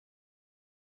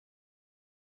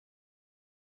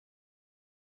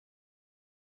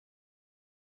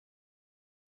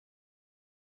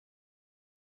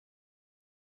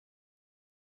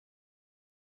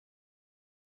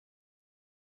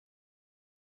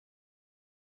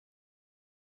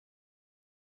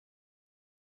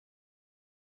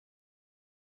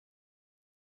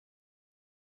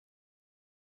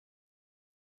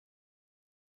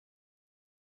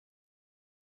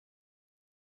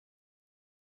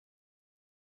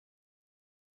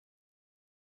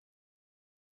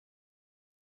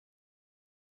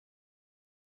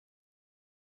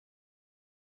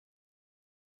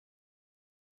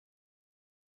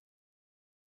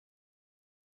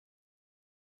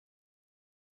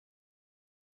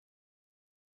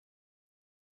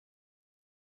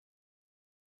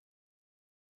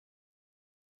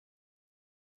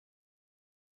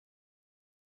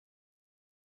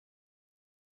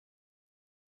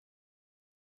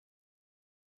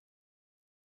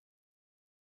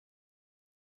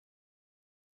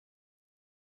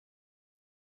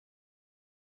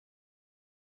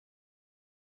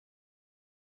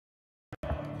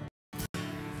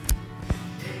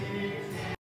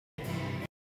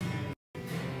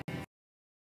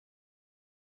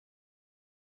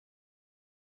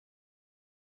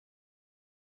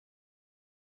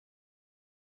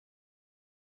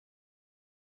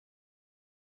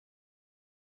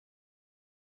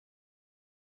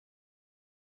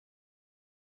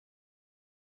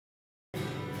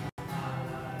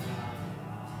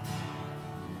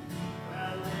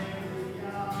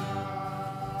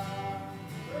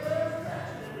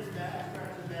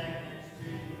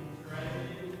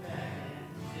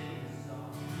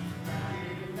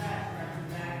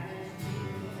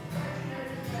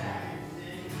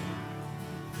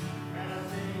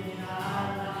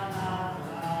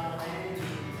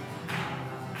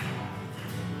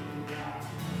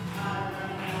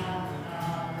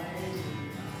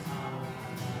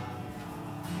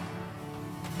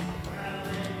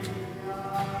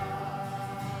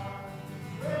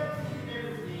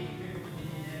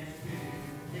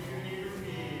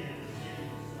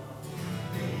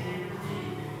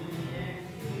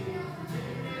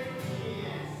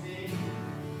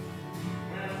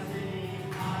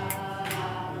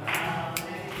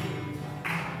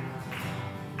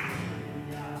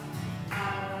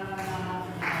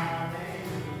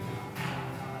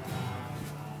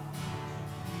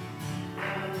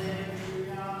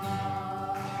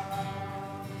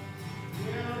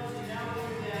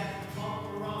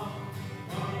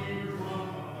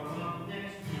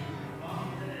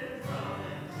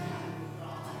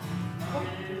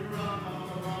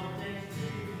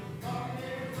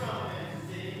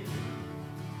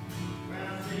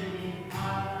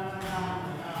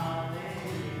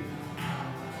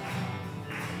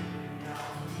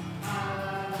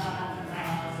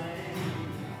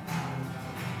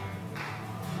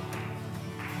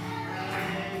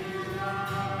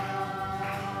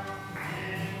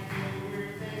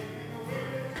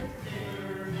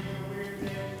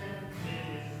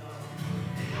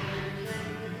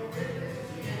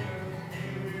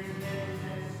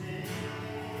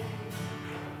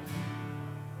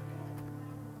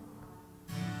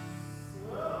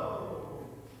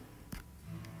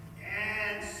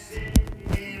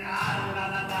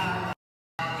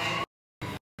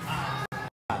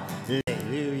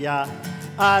Alleluia.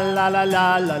 Ah la la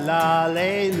la la la,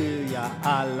 Alleluia.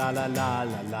 Ah la la la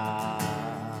la la.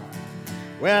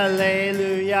 Well,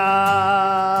 Alleluia.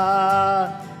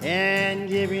 And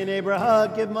give your neighbor a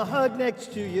hug, give him a hug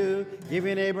next to you. Give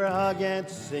your neighbor a hug and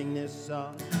sing this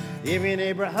song. Give your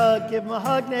neighbor a hug, give him a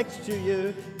hug next to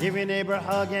you. Give your neighbor a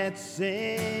hug and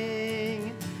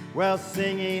sing. Well,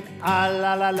 singing, ah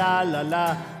la la la la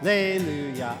la,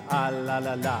 Alleluia, ah la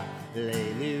la la,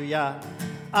 Alleluia,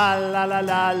 ah la la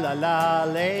la la la,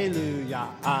 Alleluia,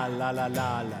 ah la la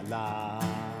la la la.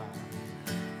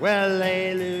 Well,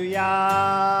 Alleluia.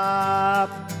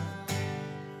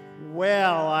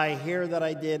 Well, I hear that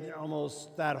I did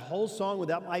almost that whole song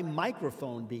without my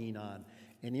microphone being on.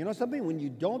 And you know something? When you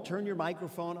don't turn your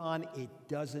microphone on, it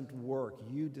doesn't work.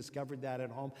 You discovered that at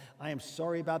home. I am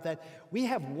sorry about that. We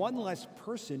have one less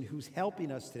person who's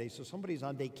helping us today, so somebody's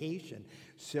on vacation.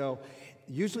 So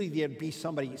usually there'd be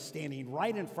somebody standing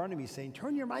right in front of me saying,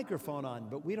 turn your microphone on,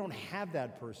 but we don't have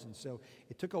that person. So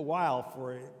it took a while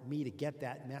for me to get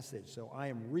that message. So I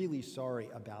am really sorry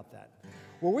about that.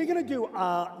 Well, we're going to do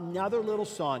another little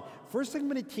song. First, I'm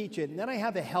going to teach it, and then I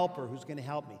have a helper who's going to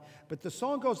help me. But the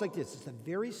song goes like this. It's a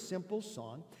very simple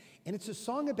song, and it's a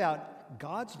song about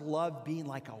God's love being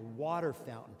like a water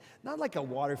fountain. Not like a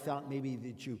water fountain maybe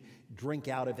that you drink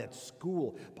out of at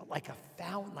school, but like a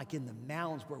fountain like in the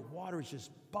mountains where water is just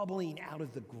bubbling out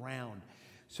of the ground.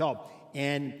 So,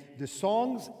 and the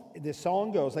song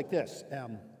goes like this.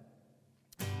 Okay,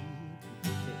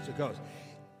 so it goes.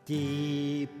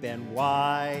 Deep and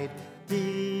wide,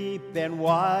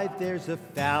 there's a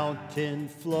fountain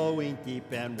flowing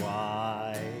deep and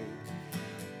wide.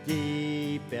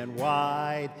 Deep and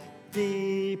wide,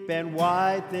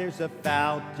 there's a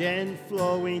fountain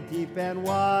flowing deep and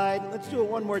wide. Let's do it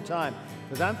one more time,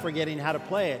 because I'm forgetting how to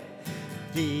play it.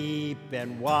 Deep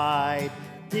and wide,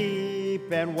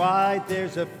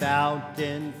 there's a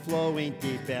fountain flowing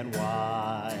deep and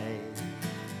wide.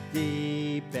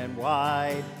 Deep and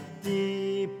wide,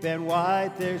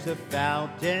 there's a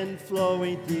fountain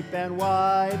flowing deep and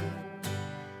wide.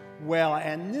 Well,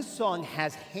 and this song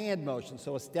has hand motion.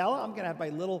 So Estella, I'm going to have my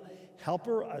little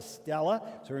helper, Estella.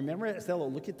 So remember, Estella,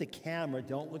 look at the camera.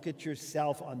 Don't look at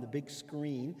yourself on the big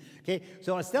screen. Okay,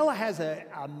 so Estella has a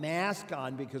mask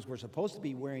on because we're supposed to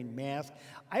be wearing masks.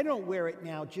 I don't wear it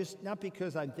now, just not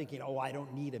because I'm thinking, oh, I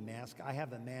don't need a mask. I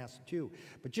have a mask too.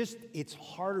 But just it's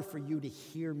harder for you to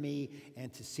hear me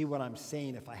and to see what I'm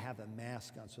saying if I have a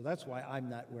mask on. So that's why I'm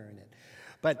not wearing it.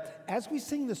 But as we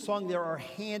sing the song, there are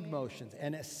hand motions,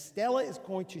 and Estella is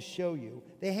going to show you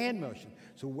the hand motion.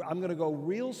 So I'm going to go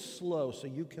real slow so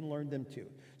you can learn them too.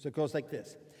 So it goes like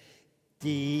this.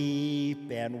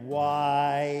 Deep and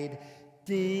wide,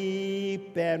 there's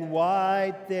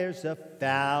a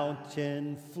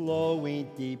fountain flowing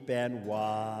deep and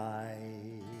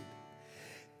wide.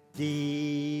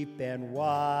 Deep and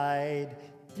wide,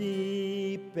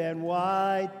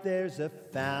 there's a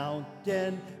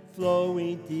fountain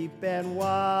flowing deep and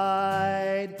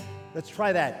wide. Let's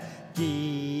try that.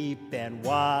 Deep and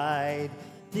wide,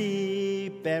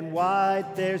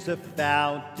 there's a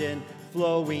fountain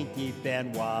flowing deep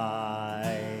and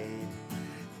wide.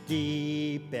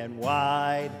 Deep and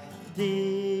wide,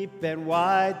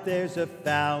 there's a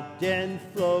fountain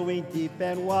flowing deep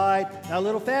and wide. Now a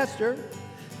little faster.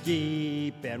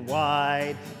 Deep and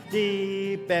wide,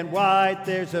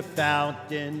 there's a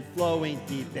fountain flowing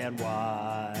deep and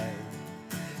wide.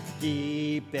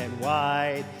 Deep and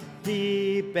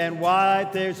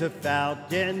wide, there's a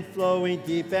fountain flowing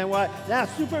deep and wide. Now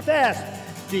super fast.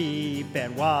 Deep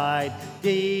and wide,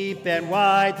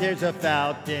 there's a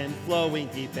fountain flowing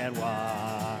deep and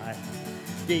wide.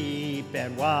 Deep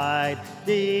and wide,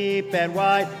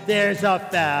 there's a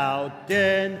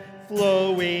fountain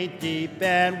flowing deep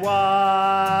and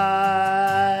wide.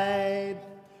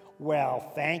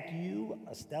 Well, thank you,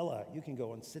 Estella. You can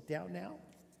go and sit down now.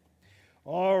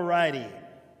 All righty.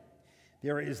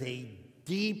 There is a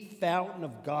deep fountain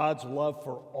of God's love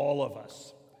for all of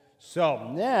us.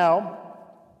 So now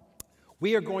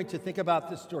we are going to think about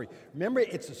this story. Remember,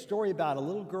 it's a story about a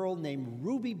little girl named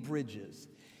Ruby Bridges.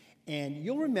 And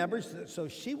you'll remember, so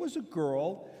she was a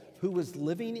girl who was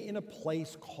living in a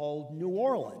place called New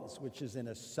Orleans, which is in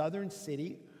a southern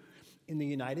city in the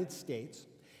United States.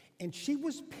 And she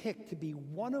was picked to be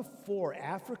one of 4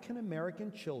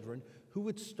 African-American children who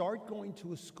would start going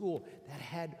to a school that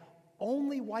had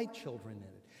only white children in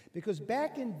it. Because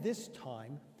back in this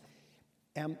time,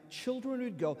 children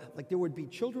would go, like there would be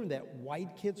children that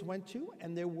white kids went to,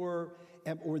 and there were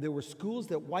schools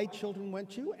that white children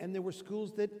went to, and there were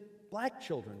schools that black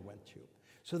children went to.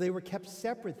 So they were kept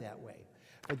separate that way.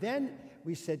 But then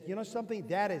we said, you know something?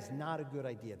 That is not a good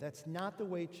idea. That's not the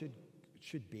way it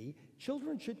should be.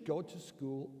 Children should go to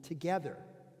school together.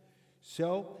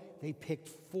 So they picked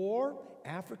 4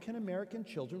 African American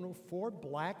children or 4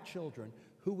 black children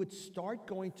who would start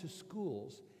going to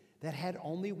schools that had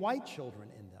only white children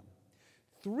in them.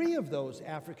 3 of those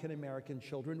African American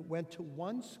children went to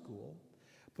one school,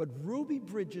 but Ruby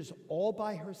Bridges, all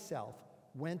by herself,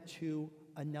 went to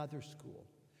another school.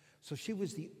 So she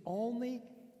was the only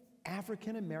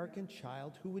African American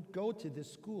child who would go to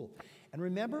this school. And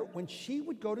remember, when she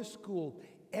would go to school,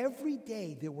 every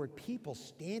day there were people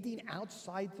standing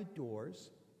outside the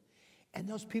doors, and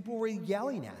those people were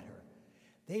yelling at her.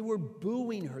 They were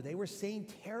booing her. They were saying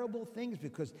terrible things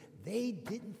because they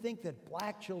didn't think that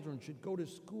black children should go to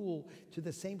school, to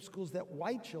the same schools that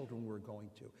white children were going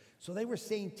to. So they were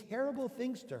saying terrible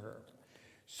things to her.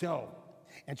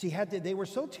 And they were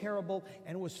so terrible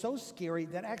and it was so scary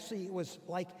that actually it was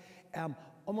like,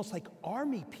 almost like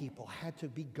army people had to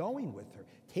be going with her,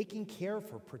 taking care of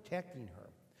her, protecting her.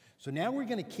 So now we're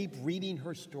going to keep reading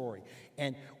her story.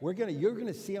 And you're going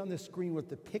to see on the screen what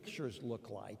the pictures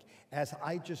look like as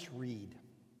I just read.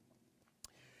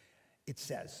 It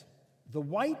says, the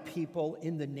white people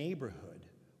in the neighborhood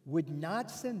would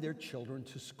not send their children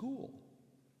to school.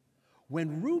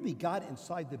 When Ruby got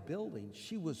inside the building,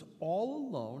 she was all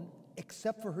alone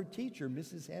except for her teacher,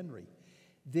 Mrs. Henry.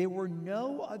 There were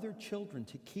no other children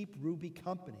to keep Ruby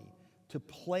company, to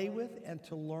play with and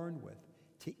to learn with,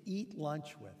 to eat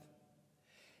lunch with.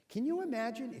 Can you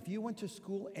imagine if you went to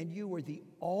school and you were the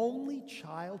only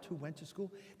child who went to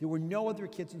school? There were no other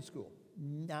kids in school,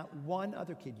 not one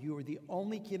other kid. You were the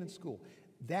only kid in school.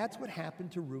 That's what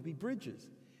happened to Ruby Bridges.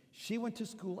 She went to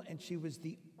school and she was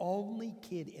the only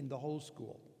kid in the whole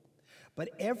school.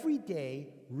 But every day,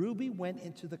 Ruby went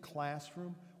into the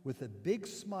classroom with a big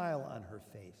smile on her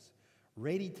face,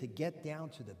 ready to get down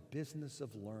to the business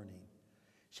of learning.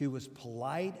 She was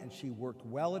polite and she worked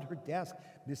well at her desk,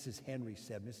 Mrs. Henry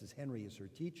said. Mrs. Henry is her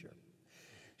teacher.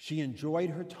 She enjoyed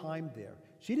her time there.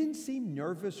 She didn't seem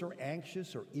nervous or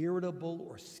anxious or irritable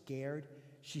or scared.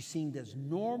 She seemed as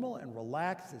normal and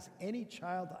relaxed as any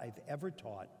child I've ever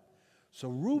taught. So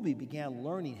Ruby began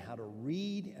learning how to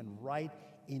read and write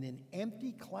in an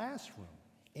empty classroom,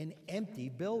 an empty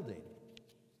building.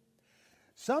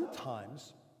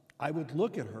 Sometimes I would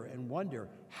look at her and wonder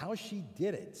how she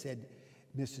did it, said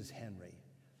Mrs. Henry.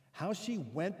 How she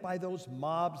went by those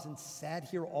mobs and sat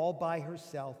here all by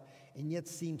herself and yet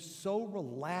seemed so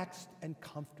relaxed and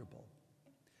comfortable.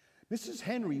 Mrs.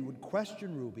 Henry would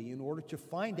question Ruby in order to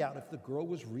find out if the girl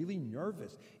was really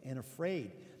nervous and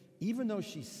afraid, even though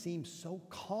she seemed so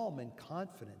calm and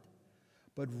confident.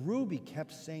 But Ruby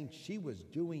kept saying she was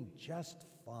doing just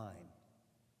fine.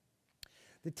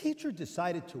 The teacher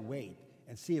decided to wait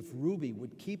and see if Ruby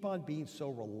would keep on being so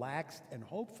relaxed and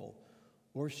hopeful,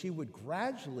 or she would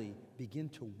gradually begin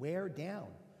to wear down,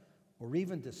 or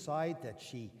even decide that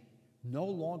she no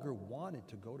longer wanted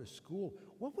to go to school.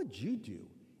 What would you do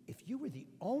if you were the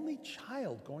only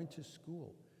child going to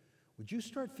school? Would you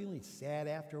start feeling sad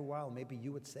after a while? Maybe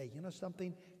you would say, you know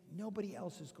something? Nobody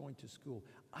else is going to school.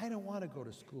 I don't want to go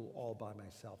to school all by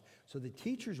myself. So the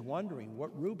teacher's wondering what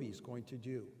Ruby's going to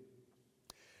do.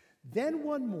 Then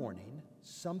one morning,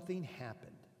 something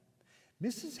happened.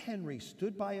 Mrs. Henry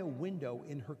stood by a window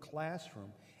in her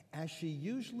classroom, as she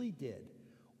usually did,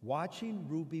 watching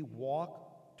Ruby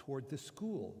walk toward the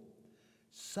school.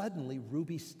 Suddenly,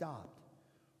 Ruby stopped,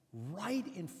 right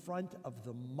in front of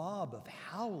the mob of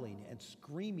howling and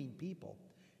screaming people.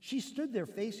 She stood there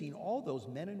facing all those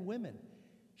men and women.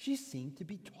 She seemed to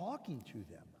be talking to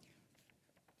them.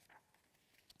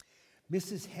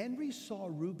 Mrs. Henry saw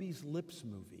Ruby's lips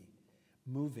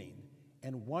moving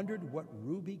and wondered what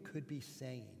Ruby could be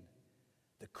saying.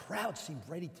 The crowd seemed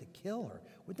ready to kill her.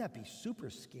 Wouldn't that be super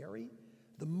scary?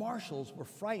 The marshals were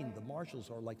frightened. The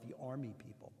marshals are like the army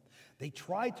people. They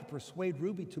tried to persuade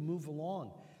Ruby to move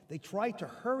along. They tried to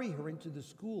hurry her into the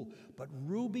school, but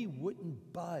Ruby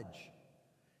wouldn't budge.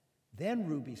 Then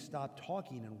Ruby stopped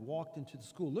talking and walked into the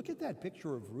school. Look at that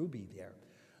picture of Ruby there.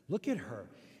 Look at her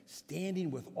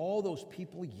standing with all those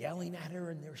people yelling at her,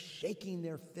 and they're shaking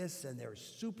their fists, and they're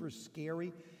super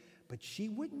scary. But she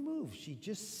wouldn't move. She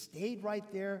just stayed right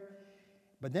there.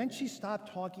 But then she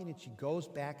stopped talking, and she goes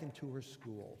back into her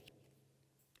school.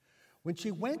 When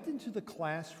she went into the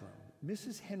classroom,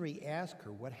 Mrs. Henry asked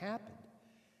her what happened.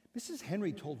 Mrs.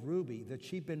 Henry told Ruby that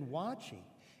she'd been watching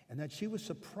and that she was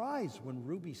surprised when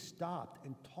Ruby stopped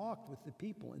and talked with the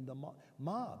people in the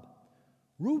mob.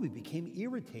 Ruby became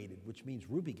irritated, which means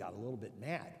Ruby got a little bit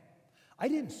mad. I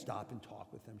didn't stop and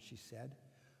talk with them, she said.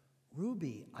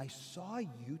 Ruby, I saw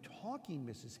you talking,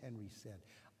 Mrs. Henry said.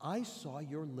 I saw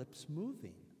your lips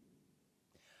moving.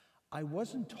 I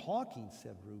wasn't talking,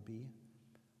 said Ruby.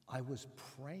 I was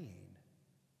praying.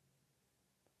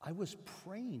 I was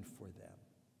praying for them.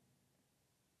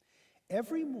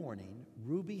 Every morning,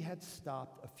 Ruby had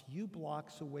stopped a few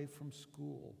blocks away from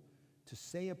school to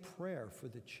say a prayer for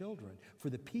the children, for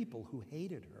the people who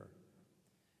hated her.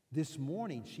 This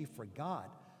morning, she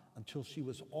forgot until she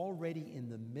was already in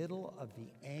the middle of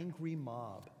the angry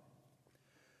mob.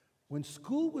 When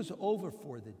school was over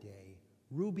for the day,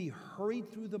 Ruby hurried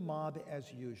through the mob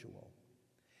as usual.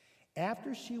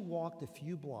 After she walked a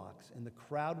few blocks and the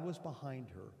crowd was behind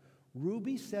her,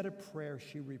 Ruby said a prayer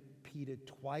she repeated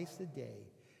twice a day,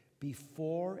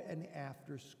 before and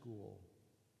after school.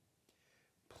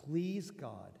 Please,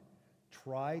 God,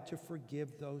 try to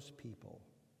forgive those people,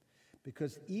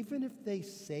 because even if they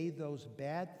say those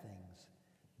bad things,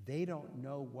 they don't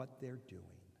know what they're doing.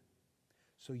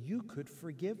 So you could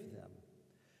forgive them,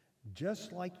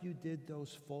 just like you did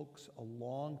those folks a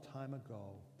long time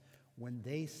ago when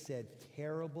they said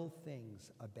terrible things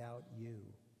about you.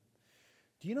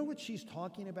 Do you know what she's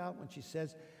talking about when she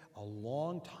says a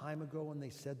long time ago when they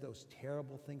said those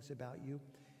terrible things about you?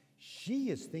 She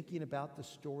is thinking about the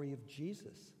story of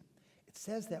Jesus. It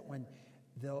says that when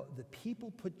the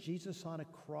people put Jesus on a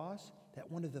cross,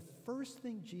 that one of the first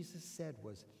things Jesus said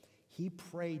was, he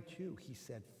prayed too. He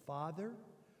said, Father,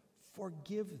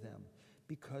 forgive them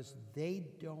because they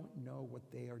don't know what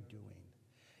they are doing.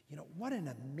 You know, what an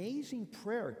amazing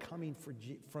prayer coming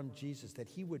from Jesus, that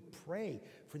he would pray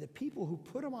for the people who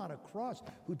put him on a cross,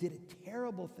 who did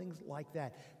terrible things like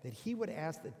that he would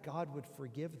ask that God would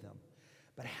forgive them.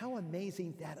 But how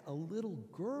amazing that a little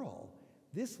girl,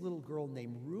 this little girl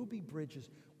named Ruby Bridges,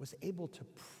 was able to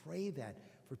pray that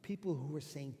for people who were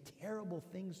saying terrible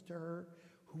things to her,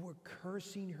 who were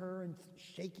cursing her and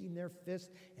shaking their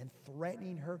fists and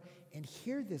threatening her. And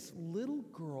here this little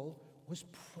girl was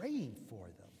praying for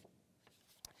them.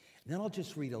 And then I'll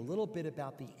just read a little bit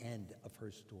about the end of her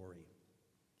story.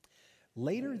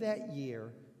 Later that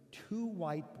year, 2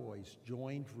 white boys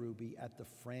joined Ruby at the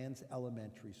Franz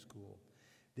Elementary School.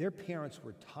 Their parents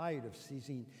were tired of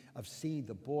seeing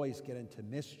the boys get into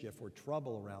mischief or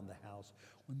trouble around the house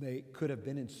when they could have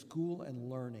been in school and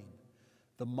learning.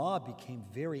 The mob became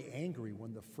very angry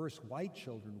when the first white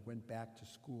children went back to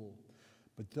school,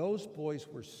 but those boys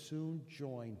were soon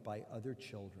joined by other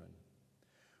children.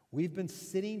 We've been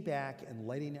sitting back and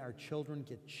letting our children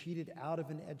get cheated out of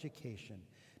an education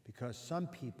because some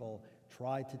people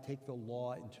tried to take the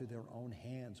law into their own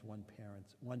hands, one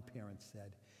parent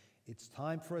said. It's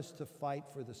time for us to fight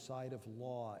for the side of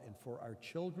law and for our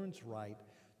children's right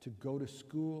to go to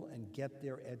school and get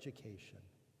their education.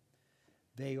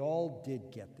 They all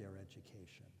did get their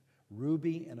education.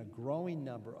 Ruby and a growing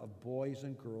number of boys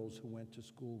and girls who went to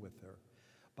school with her.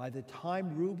 By the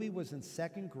time Ruby was in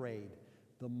 2nd grade,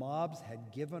 the mobs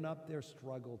had given up their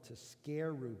struggle to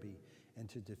scare Ruby and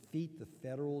to defeat the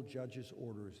federal judge's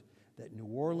orders that New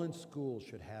Orleans schools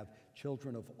should have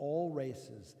children of all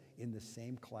races in the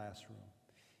same classroom.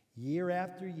 Year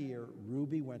after year,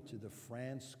 Ruby went to the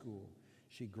Franz School.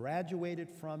 She graduated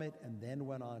from it and then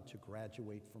went on to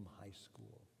graduate from high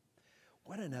school.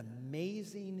 What an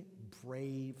amazing,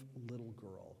 brave little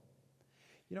girl.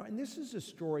 You know, and this is a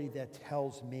story that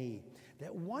tells me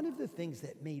that one of the things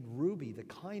that made Ruby the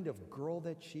kind of girl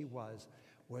that she was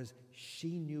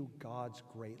she knew God's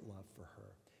great love for her.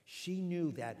 She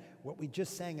knew that what we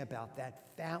just sang about,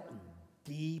 that fountain,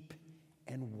 deep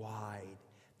and wide,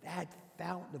 that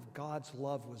fountain of God's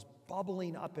love was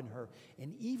bubbling up in her.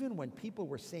 And even when people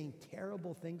were saying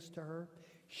terrible things to her,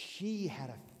 she had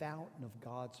a fountain of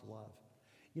God's love.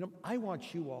 You know, I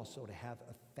want you also to have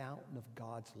a fountain of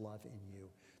God's love in you,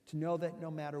 to know that no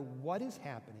matter what is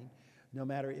happening, no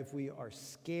matter if we are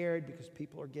scared because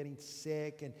people are getting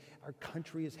sick and our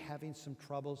country is having some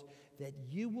troubles, that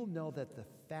you will know that the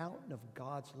fountain of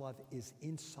God's love is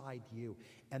inside you.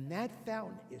 And that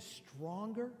fountain is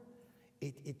stronger.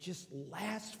 It just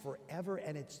lasts forever,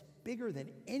 and it's bigger than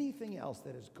anything else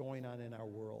that is going on in our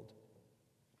world.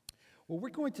 Well, we're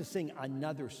going to sing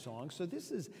another song. So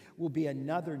this will be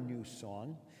another new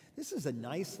song. This is a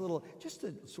nice little, just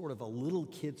a sort of a little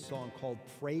kid song called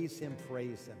Praise Him,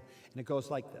 Praise Him. And it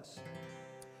goes like this.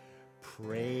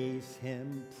 Praise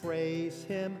Him,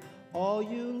 all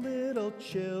you little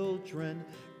children.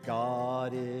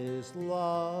 God is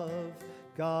love,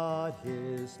 God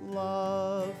is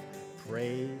love.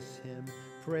 Praise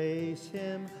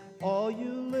Him, all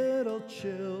you little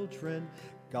children.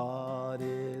 God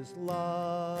is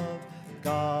love,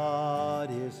 God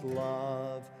is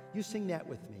love. You sing that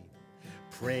with me.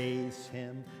 praise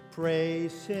him,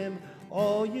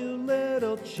 all you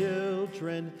little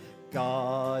children.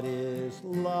 God is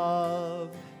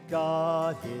love,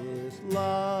 God is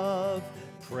love.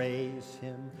 Praise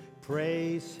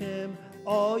him,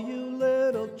 all you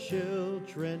little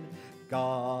children.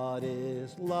 God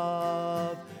is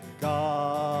love,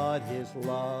 God is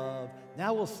love.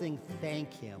 Now we'll sing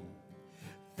thank him.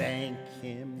 Thank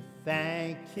him,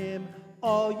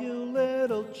 all you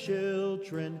little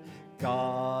children.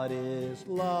 God is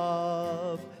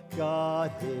love,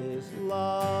 God is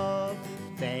love.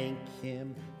 Thank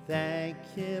him,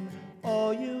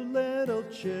 all you little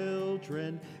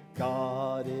children.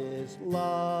 God is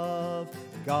love,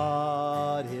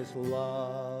 God is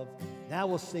love. Now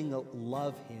we'll sing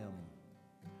love him.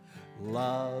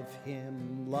 Love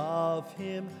him,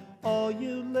 all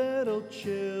you little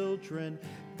children.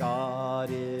 God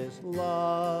is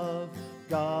love,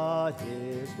 God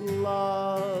is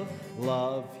love.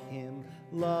 Love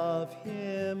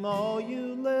him, all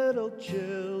you little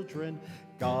children.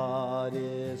 God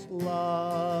is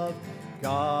love,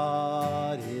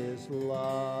 God is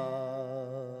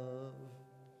love.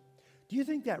 Do you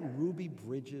think that Ruby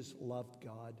Bridges loved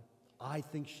God? I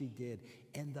think she did.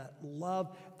 And that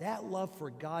love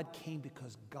for God came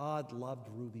because God loved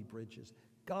Ruby Bridges.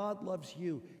 God loves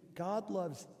you. God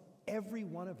loves every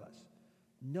one of us.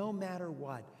 No matter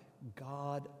what,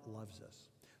 God loves us.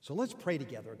 So let's pray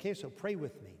together, okay? So pray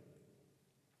with me.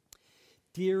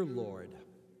 Dear Lord,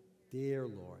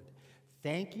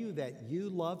 thank you that you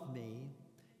love me.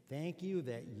 Thank you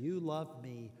that you love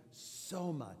me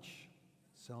so much,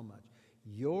 so much.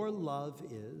 Your love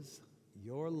is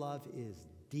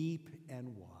deep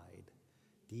and wide,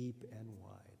 deep and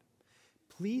wide.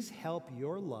 Please help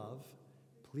your love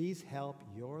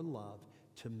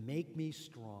to make me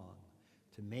strong,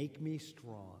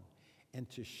 and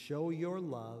to show your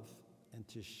love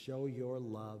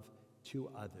to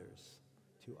others.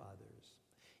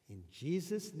 In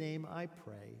Jesus' name I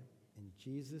pray,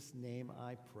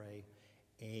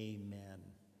 amen.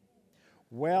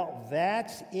 Well,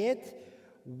 that's it.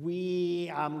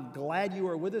 I'm glad you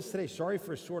were with us today. Sorry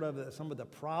for sort of some of the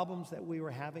problems that we were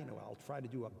having. I'll try to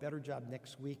do a better job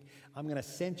next week. I'm going to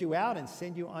send you out and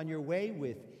send you on your way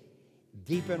with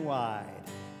Deep and Wide.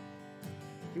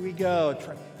 Here we go.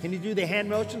 Can you do the hand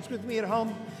motions with me at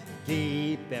home?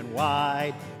 Deep and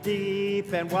wide,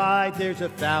 there's a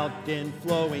fountain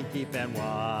flowing deep and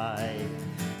wide.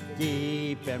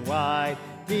 Deep and wide,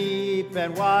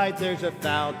 there's a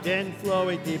fountain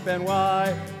flowing deep and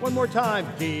wide. One more time.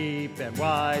 Deep and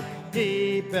wide,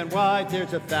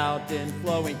 there's a fountain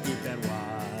flowing deep and wide.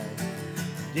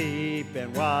 Deep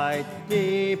and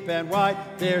wide,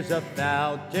 there's a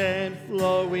fountain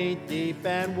flowing deep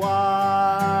and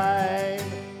wide.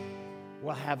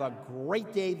 Well, have a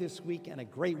great day this week and a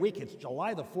great week. It's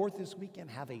July the 4th this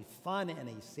weekend. Have a fun and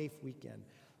a safe weekend.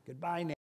 Goodbye now.